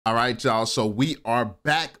All right, y'all. So we are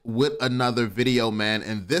back with another video, man.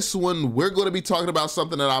 And this one, we're going to be talking about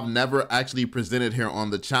something that I've never actually presented here on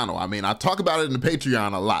the channel. I mean, I talk about it in the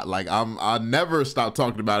Patreon a lot. Like I never stop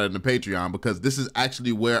talking about it in the Patreon because this is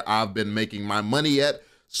actually where I've been making my money at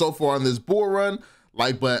so far in this bull run.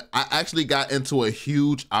 But I actually got into a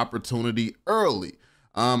huge opportunity early.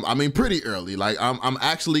 I mean, pretty early. Like I'm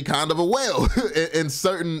actually kind of a whale in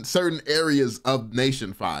certain areas of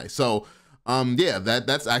NationFi. So yeah,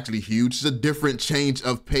 that's actually huge. It's a different change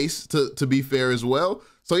of pace to be fair as well.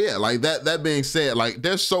 So yeah, like that being said, like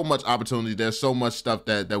there's so much opportunity, there's so much stuff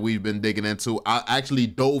that we've been digging into. I actually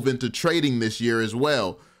dove into trading this year as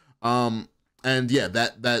well. And yeah,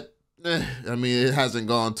 I mean, it hasn't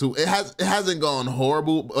gone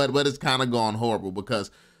horrible, but it's kind of gone horrible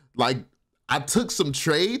because like I took some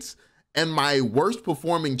trades and my worst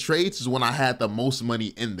performing trades is when I had the most money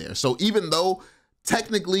in there. So even though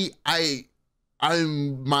technically I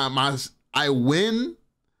win,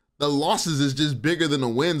 the losses is just bigger than the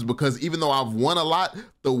wins because even though I've won a lot,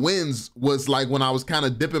 the wins was like when I was kind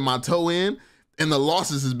of dipping my toe in, and the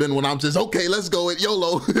losses has been when I'm just, okay, let's go at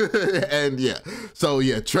YOLO. And yeah, so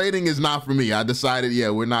yeah, trading is not for me. I decided, yeah,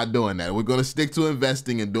 we're not doing that. We're going to stick to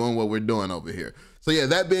investing and doing what we're doing over here. So yeah,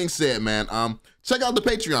 that being said, man, check out the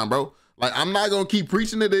Patreon, bro. Like, I'm not gonna keep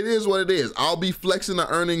preaching it. It is what it is. I'll be flexing the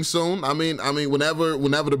earnings soon. I mean, whenever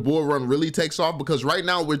the bull run really takes off, because right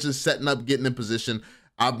now we're just setting up, getting in position.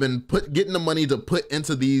 I've been getting the money to put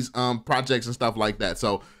into these projects and stuff like that.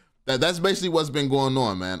 So that's basically what's been going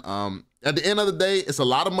on, man. At the end of the day, it's a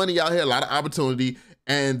lot of money out here, a lot of opportunity,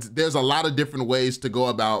 and there's a lot of different ways to go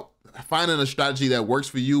about finding a strategy that works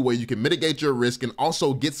for you where you can mitigate your risk and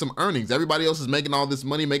also get some earnings. Everybody else is making all this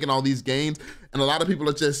money, making all these gains, and a lot of people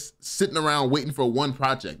are just sitting around waiting for one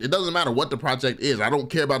project. It doesn't matter what the project is. I don't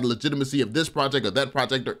care about the legitimacy of this project or that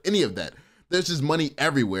project or any of that. There's just money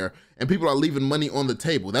everywhere, and people are leaving money on the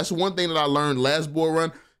table. That's one thing that I learned last bull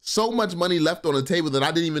run. So much money left on the table that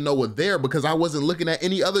I didn't even know were there because I wasn't looking at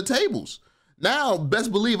any other tables. Now,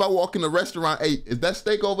 best believe I walk in the restaurant, hey, is that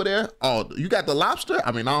steak over there? Oh, you got the lobster?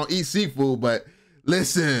 I mean, I don't eat seafood, but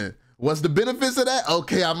listen, what's the benefits of that?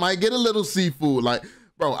 Okay, I might get a little seafood. Like,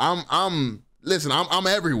 bro, I'm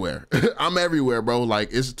everywhere. I'm everywhere, bro. Like,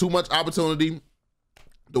 it's too much opportunity.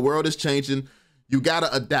 The world is changing. You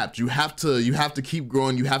gotta adapt. You have to keep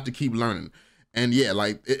growing. You have to keep learning. And yeah,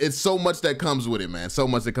 like it's so much that comes with it, man. So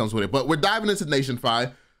much that comes with it. But we're diving into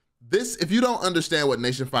NationFi. This, if you don't understand what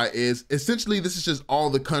NationFi is, essentially this is just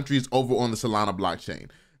all the countries over on the Solana blockchain.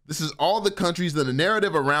 This is all the countries, the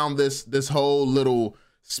narrative around this whole little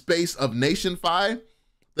space of NationFi.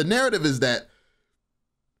 The narrative is that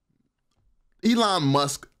Elon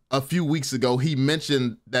Musk, a few weeks ago, he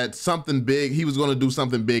mentioned that something big, he was going to do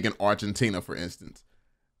something big in Argentina, for instance.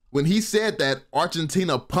 When he said that,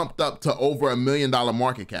 Argentina pumped up to over $1 million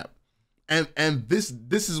market cap. And this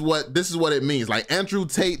is what it means. Like Andrew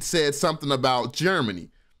Tate said something about Germany.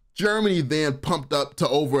 Germany then pumped up to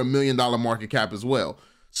over $1 million market cap as well.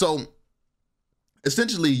 So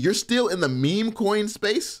essentially, you're still in the meme coin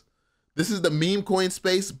space. This is the meme coin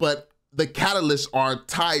space, but the catalysts are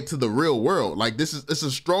tied to the real world. Like it's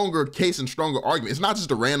a stronger case and stronger argument. It's not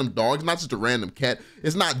just a random dog. It's not just a random cat.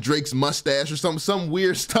 It's not Drake's mustache or some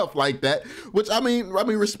weird stuff like that. Which I mean,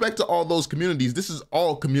 respect to all those communities. This is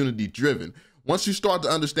all community driven. Once you start to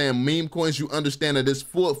understand meme coins, you understand that it's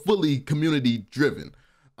fully community driven.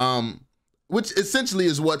 Which essentially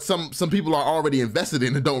is what some people are already invested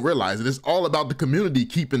in and don't realize it. It's all about the community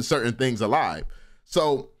keeping certain things alive.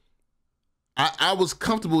 So I was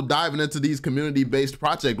comfortable diving into these community-based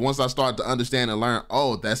projects once I started to understand and learn,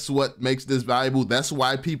 oh, that's what makes this valuable. That's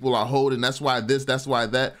why people are holding. That's why this, that's why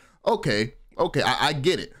that. Okay, I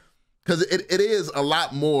get it. Because it is a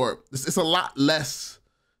lot more, it's a lot less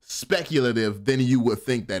speculative than you would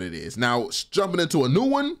think that it is. Now, jumping into a new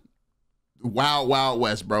one, wild, wild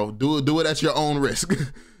west, bro. Do it at your own risk.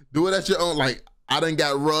 Do it at your own, like, I done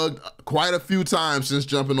got rugged quite a few times since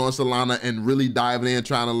jumping on Solana and really diving in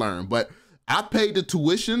trying to learn. But I paid the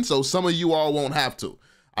tuition, so some of you all won't have to.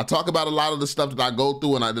 I talk about a lot of the stuff that I go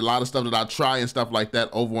through and a lot of stuff that I try and stuff like that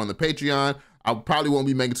over on the Patreon. I probably won't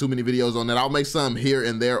be making too many videos on that. I'll make some here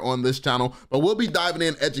and there on this channel, but we'll be diving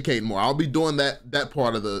in, educating more. I'll be doing that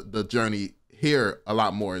part of the journey here a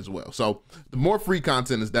lot more as well. So the more free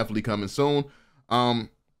content is definitely coming soon. But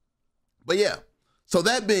yeah, so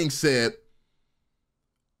that being said,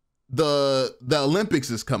 the Olympics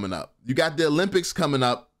is coming up. You got the Olympics coming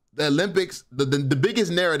up. The Olympics, the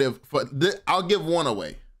biggest narrative for I'll give one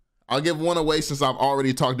away. I'll give one away since I've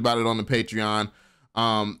already talked about it on the Patreon.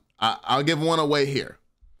 I'll give one away here.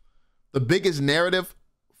 The biggest narrative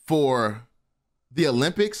for the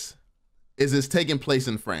Olympics is taking place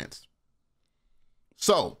in France.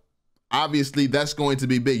 So obviously that's going to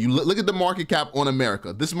be big. You look at the market cap on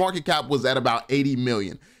America. This market cap was at about 80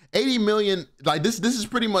 million. 80 million, like this is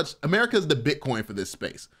pretty much, America is the Bitcoin for this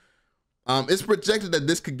space. It's projected that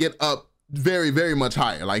this could get up very, very much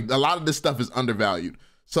higher. Like a lot of this stuff is undervalued.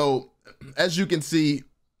 So as you can see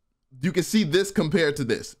this compared to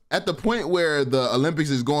this. At the point where the Olympics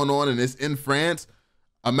is going on and it's in France,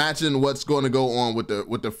 imagine what's going to go on with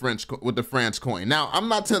the France coin. Now, I'm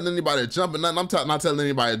not telling anybody to jump in nothing. I'm not telling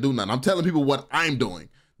anybody to do nothing. I'm telling people what I'm doing.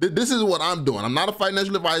 This is what I'm doing. I'm not a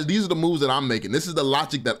financial advisor. These are the moves that I'm making. This is the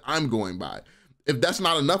logic that I'm going by. If that's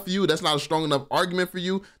not enough for you, that's not a strong enough argument for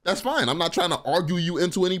you, that's fine. I'm not trying to argue you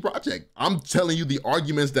into any project. I'm telling you the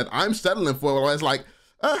arguments that I'm settling for. It's like,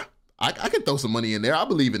 I can throw some money in there. I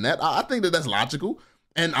believe in that. I think that that's logical.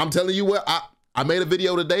 And I'm telling you what, I made a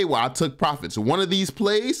video today where I took profits. One of these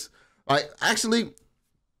plays, like actually,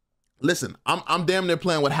 listen, I'm damn near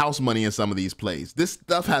playing with house money in some of these plays. This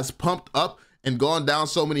stuff has pumped up and gone down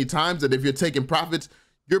so many times that if you're taking profits,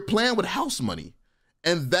 you're playing with house money.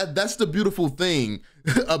 And that's the beautiful thing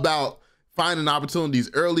about finding opportunities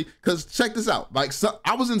early. Cause check this out. Like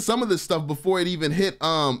I was in some of this stuff before it even hit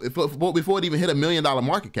before it even hit $1 million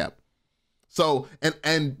market cap. So,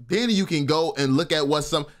 and then you can go and look at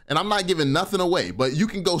what's and I'm not giving nothing away, but you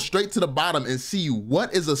can go straight to the bottom and see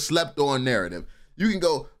what is a slept on narrative. You can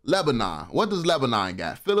go Lebanon. What does Lebanon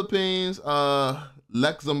got? Philippines,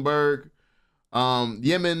 Luxembourg,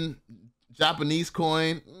 Yemen, Japanese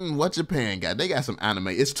coin. What Japan got? They got some anime.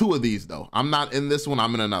 It's two of these though. I'm not in this one.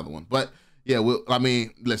 I'm in another one. But yeah, I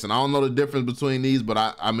mean, listen, I don't know the difference between these,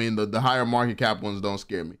 but I mean, the higher market cap ones don't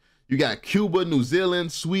scare me. You got Cuba, New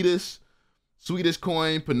Zealand, Swedish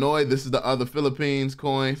coin, Pinoy. This is the other Philippines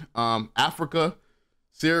coin. Africa,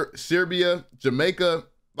 Serbia, Jamaica.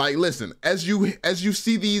 Like, listen, as you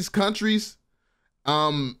see these countries,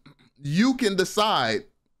 you can decide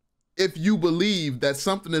if you believe that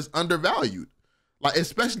something is undervalued. Like,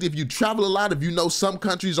 especially if you travel a lot, if you know some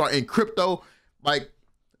countries are in crypto. Like,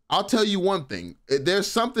 I'll tell you one thing. There's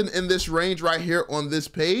something in this range right here on this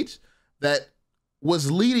page that was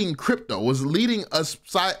leading crypto, was leading an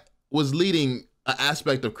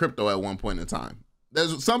aspect of crypto at one point in time.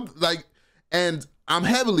 There's some and I'm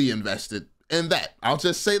heavily invested in that. I'll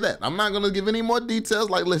just say that. I'm not gonna give any more details.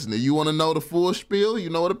 Like, listen, if you want to know the full spiel, you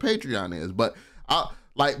know what a Patreon is. But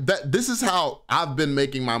this is how I've been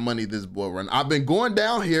making my money this bull run. I've been going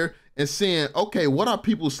down here and seeing, okay, what are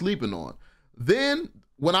people sleeping on? Then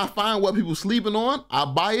when I find what people sleeping on, I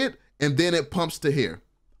buy it, and then it pumps to here.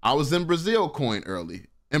 I was in Brazil coin early,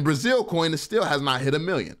 and Brazil coin still has not hit $1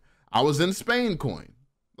 million. I was in Spain coin,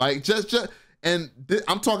 like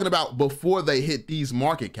I'm talking about before they hit these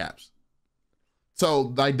market caps.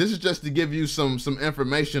 So like, this is just to give you some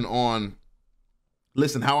information on,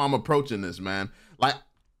 listen, how I'm approaching this, man. Like,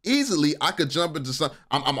 easily I could jump into some.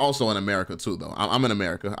 I'm also in America too, though. I'm in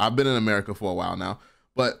America. I've been in America for a while now,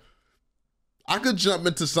 but I could jump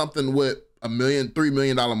into something with $3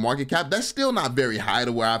 million market cap. That's still not very high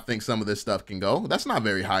to where I think some of this stuff can go. That's not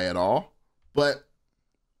very high at all. But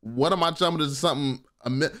what am I jumping into something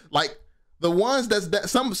like the ones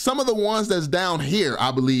some of the ones that's down here,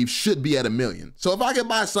 I believe should be at $1 million. So if I could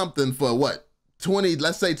buy something for what, 20,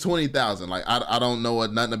 let's say 20,000, like I don't know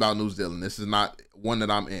nothing about New Zealand. This is not one that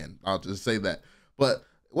I'm in. I'll just say that. But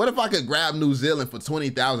what if I could grab New Zealand for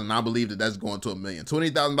 20,000 and I believe that that's going to $1 million?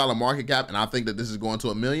 $20,000 market cap, and I think that this is going to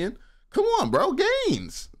 $1 million? Come on, bro,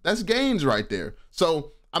 gains. That's gains right there.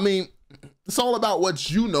 So, I mean, it's all about what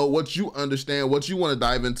you know, what you understand, what you want to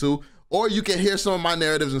dive into, or you can hear some of my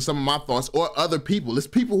narratives and some of my thoughts, or other people. It's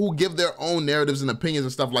people who give their own narratives and opinions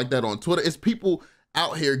and stuff like that on Twitter. It's people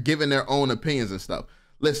out here giving their own opinions and stuff.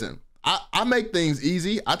 Listen, I make things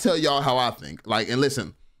easy. I tell y'all how I think. Like, and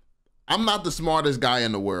listen, I'm not the smartest guy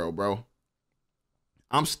in the world, bro.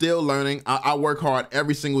 I'm still learning. I work hard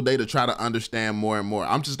every single day to try to understand more and more.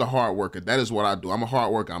 I'm just a hard worker. That is what I do. I'm a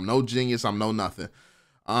hard worker. I'm no genius. I'm no nothing.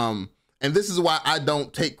 And this is why I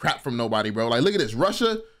don't take crap from nobody, bro. Like, look at this.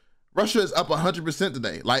 Russia is up 100%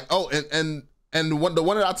 today. Like, oh, and the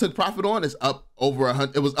one that I took profit on is up over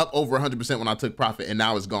 100. It was up over 100% when I took profit, and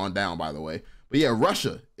now it's gone down, by the way. But yeah,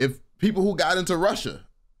 Russia. If people who got into Russia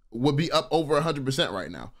would be up over 100%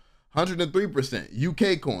 right now, 103%.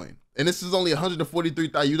 UK coin. And this is only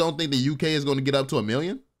 143,000. You don't think the UK is going to get up to $1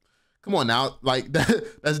 million? Come on now, like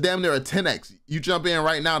that's damn near a 10x. You jump in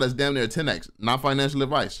right now, that's damn near a 10x. Not financial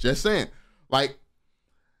advice, just saying. Like,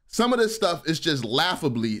 some of this stuff is just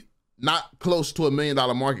laughably not close to $1 million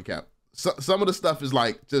market cap. So, some of the stuff is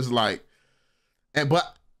like, just like,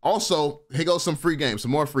 but Also, here goes some free game,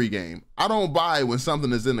 some more free game. I don't buy when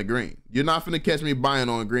something is in the green. You're not finna catch me buying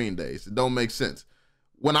on green days. It don't make sense.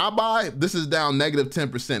 When I buy, this is down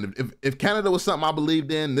 -10%. If Canada was something I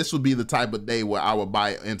believed in, this would be the type of day where I would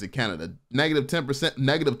buy into Canada. -10%,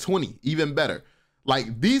 -20, even better.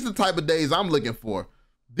 Like, these are the type of days I'm looking for.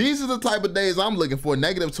 These are the type of days I'm looking for.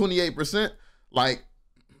 -28%. Like,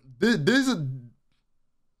 this is,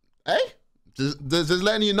 hey, just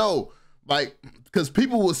letting you know. Like, because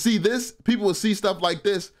people will see this, people will see stuff like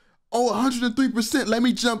this. Oh, 103%, let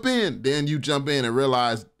me jump in. Then you jump in and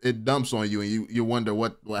realize it dumps on you, and you wonder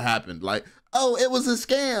what happened. Like, oh, it was a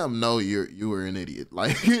scam. No, you were an idiot.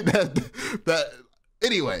 Like that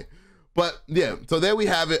anyway. But yeah, so there we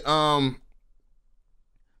have it.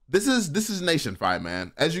 This is NationFi,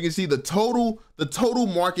 man. As you can see, the total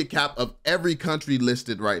market cap of every country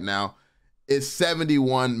listed right now is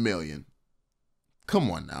 71 million. Come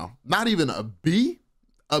on now. Not even a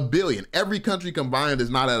billion. Every country combined is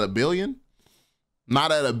not at a billion.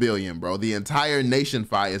 Not at a billion, bro. The entire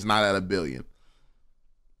NationFi is not at a billion.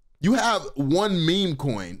 You have one meme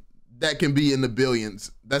coin that can be in the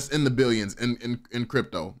billions. That's in the billions in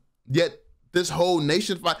crypto. Yet this whole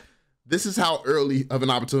NationFi, this is how early of an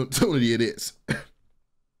opportunity it is.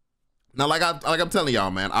 Now, like I'm telling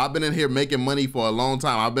y'all, man, I've been in here making money for a long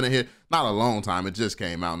time. I've been in here, not a long time. It just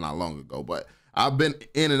came out not long ago, but I've been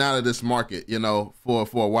in and out of this market, you know, for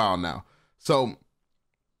a while now. So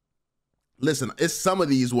listen, it's some of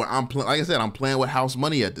these where like I said, I'm playing with house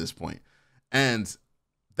money at this point. And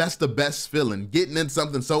that's the best feeling. Getting in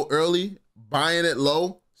something so early, buying it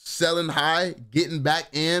low, selling high, getting back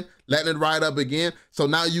in, letting it ride up again. So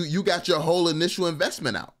now you got your whole initial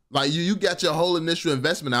investment out. Like you got your whole initial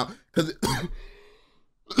investment out, because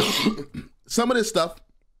some of this stuff,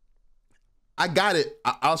 I got it.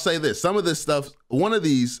 I'll say this. Some of this stuff, one of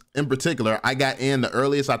these in particular, I got in the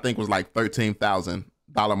earliest, I think was like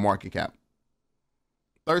 $13,000 market cap.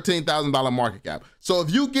 $13,000 market cap. So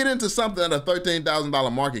if you get into something at a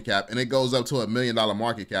 $13,000 market cap and it goes up to $1 million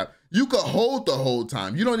market cap, you could hold the whole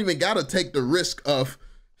time. You don't even got to take the risk of,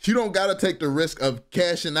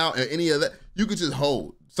 cashing out or any of that. You could just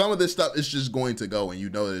hold. Some of this stuff is just going to go, and you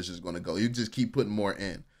know that it's just going to go. You just keep putting more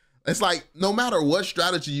in. It's like, no matter what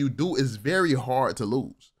strategy you do, it's very hard to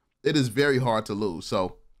lose. It is very hard to lose.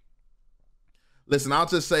 So listen, I'll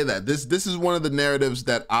just say that this is one of the narratives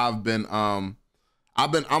that I'm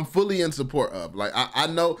fully in support of. Like I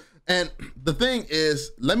know, and the thing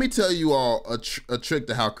is, let me tell you all a trick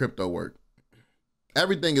to how crypto works.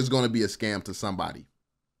 Everything is going to be a scam to somebody.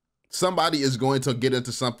 Somebody is going to get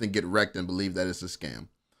into something, get wrecked, and believe that it's a scam,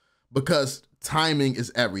 because timing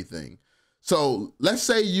is everything. So let's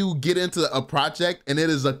say you get into a project and it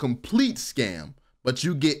is a complete scam, but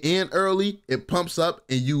you get in early, it pumps up,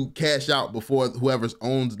 and you cash out before whoever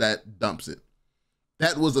owns that dumps it.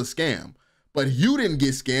 That was a scam, but you didn't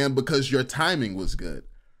get scammed because your timing was good.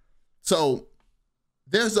 So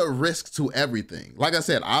there's a risk to everything. Like I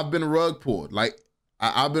said, I've been rug pulled. Like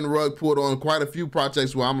I've been rug pulled on quite a few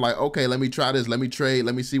projects where I'm like, okay, let me try this, let me trade,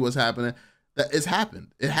 let me see what's happening. It's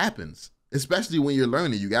happened. It happens. Especially when you're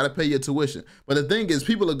learning, you got to pay your tuition. But the thing is,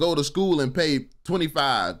 people will go to school and pay $25,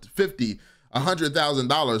 $50,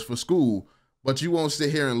 $100,000 for school, but you won't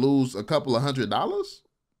sit here and lose a couple of $100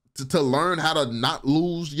 to learn how to not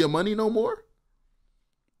lose your money no more.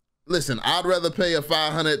 Listen, I'd rather pay a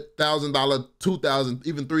 $500,000, $2,000,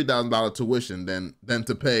 even $3,000 tuition than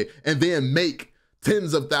to pay and then make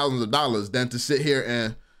tens of thousands of dollars than to sit here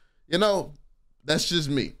and, you know, that's just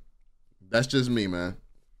me. That's just me, man.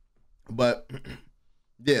 But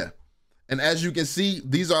yeah, and as you can see,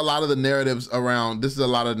 these are a lot of the narratives around. This is a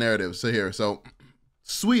lot of narratives. So here, so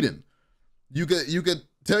Sweden, you could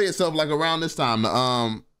tell yourself, like, around this time,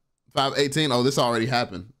 518. Oh, this already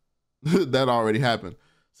happened. That already happened.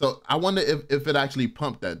 So I wonder if it actually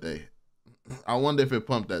pumped that day. I wonder if it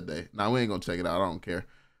pumped that day. Now we ain't gonna check it out. I don't care,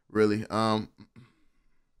 really.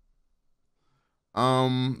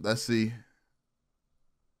 Let's see.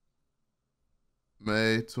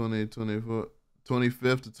 May 2024,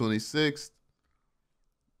 25th to 26th,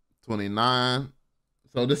 29.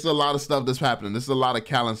 So this is a lot of stuff that's happening. This is a lot of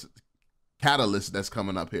catalysts that's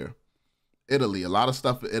coming up here. Italy, a lot of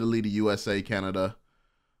stuff for Italy, the USA, Canada,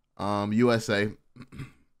 USA,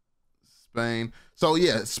 Spain. So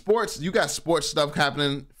yeah, sports, you got sports stuff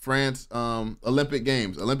happening. France, Olympic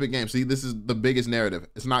Games. See, this is the biggest narrative.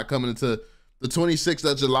 It's not coming until the 26th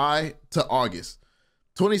of July to August.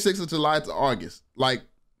 26th of July to August. Like,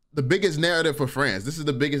 the biggest narrative for France. This is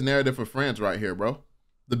the biggest narrative for France right here, bro.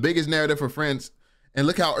 The biggest narrative for France. And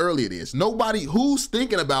look how early it is. Nobody who's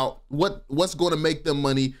thinking about what's going to make them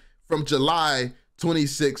money from July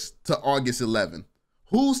 26 to August 11.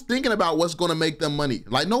 Who's thinking about what's going to make them money?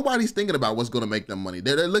 Like, nobody's thinking about what's going to make them money.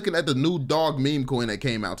 They're looking at the new dog meme coin that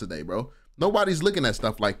came out today, bro. Nobody's looking at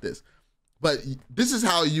stuff like this. But this is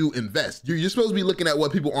how you invest. You're supposed to be looking at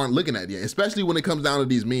what people aren't looking at yet, especially when it comes down to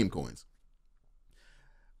these meme coins.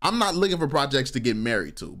 I'm not looking for projects to get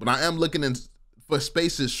married to, but I am looking for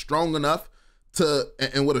spaces strong enough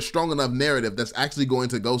and with a strong enough narrative that's actually going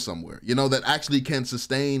to go somewhere, you know, that actually can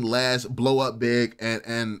sustain, last, blow up big,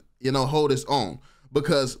 and you know, hold its own.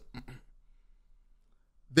 Because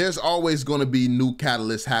there's always going to be new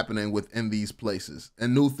catalysts happening within these places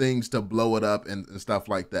and new things to blow it up and stuff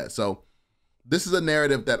like that. So this is a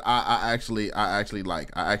narrative that I actually like.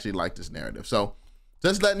 I actually like this narrative. So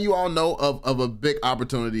just letting you all know of a big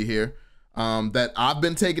opportunity here that I've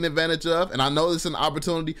been taking advantage of. And I know this is an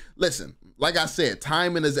opportunity. Listen, like I said,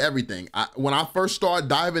 timing is everything. When I first started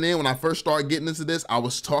diving in, when I first started getting into this, I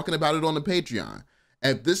was talking about it on the Patreon.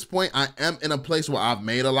 At this point, I am in a place where I've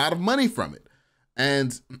made a lot of money from it.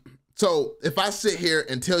 And so if I sit here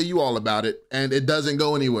and tell you all about it and it doesn't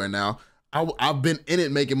go anywhere now, I've been in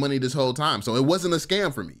it making money this whole time. So it wasn't a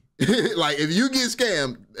scam for me. Like, if you get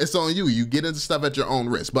scammed, it's on you. You get into stuff at your own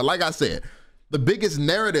risk. But like I said, the biggest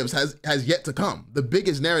narratives has yet to come. The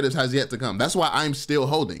biggest narratives has yet to come. That's why I'm still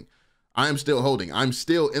holding. I'm still holding. I'm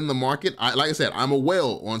still in the market. Like I said, I'm a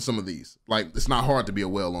whale on some of these. Like, it's not hard to be a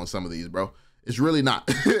whale on some of these, bro. It's really not.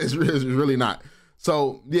 It's really not.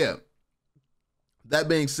 So yeah, that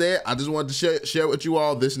being said, I just wanted to share with you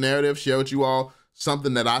all this narrative, share with you all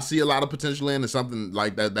something that I see a lot of potential in, and something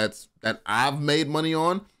like that I've made money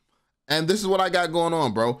on. And this is what I got going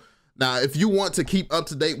on, bro. Now, if you want to keep up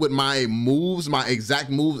to date with my moves, my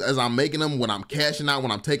exact moves as I'm making them, when I'm cashing out,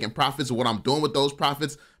 when I'm taking profits, what I'm doing with those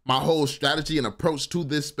profits, my whole strategy and approach to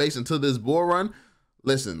this space and to this bull run,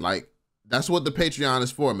 listen, like, that's what the Patreon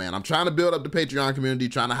is for, man. I'm trying to build up the Patreon community,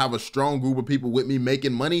 trying to have a strong group of people with me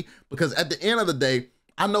making money, because at the end of the day,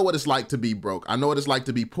 I know what it's like to be broke. I know what it's like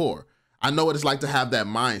to be poor. I know what it's like to have that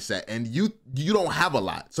mindset, and you don't have a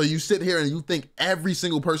lot. So you sit here and you think every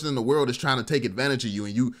single person in the world is trying to take advantage of you,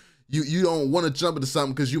 and you don't want to jump into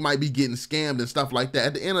something because you might be getting scammed and stuff like that.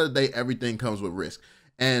 At the end of the day, everything comes with risk.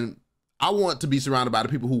 And I want to be surrounded by the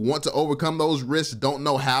people who want to overcome those risks, don't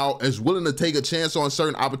know how, is willing to take a chance on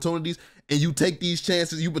certain opportunities, and you take these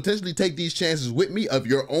chances, you potentially take these chances with me of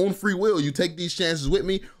your own free will. You take these chances with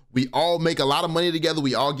me. We all make a lot of money together.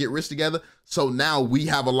 We all get rich together. So now we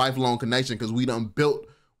have a lifelong connection because we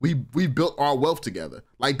built our wealth together.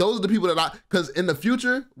 Like, those are the people that because in the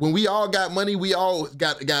future, when we all got money, we all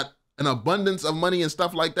got an abundance of money and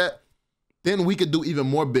stuff like that, then we could do even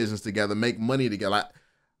more business together, make money together. Like,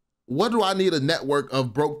 what do I need a network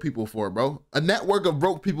of broke people for, bro? A network of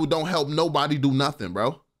broke people don't help nobody do nothing,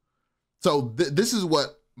 bro. So this is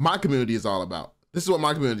what my community is all about. This is what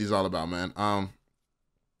my community is all about, man.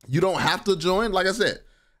 You don't have to join. Like I said,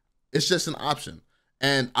 it's just an option.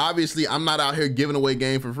 And obviously, I'm not out here giving away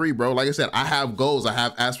game for free, bro. Like I said, I have goals. I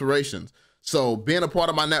have aspirations. So being a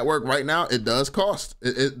part of my network right now, it does cost.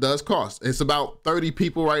 It does cost. It's about 30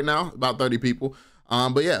 people right now, about 30 people.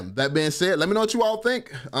 But yeah, that being said, let me know what you all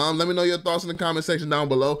think. Let me know your thoughts in the comment section down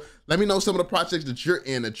below. Let me know some of the projects that you're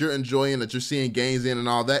in, that you're enjoying, that you're seeing gains in and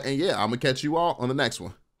all that. And yeah, I'm gonna catch you all on the next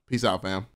one. Peace out, fam.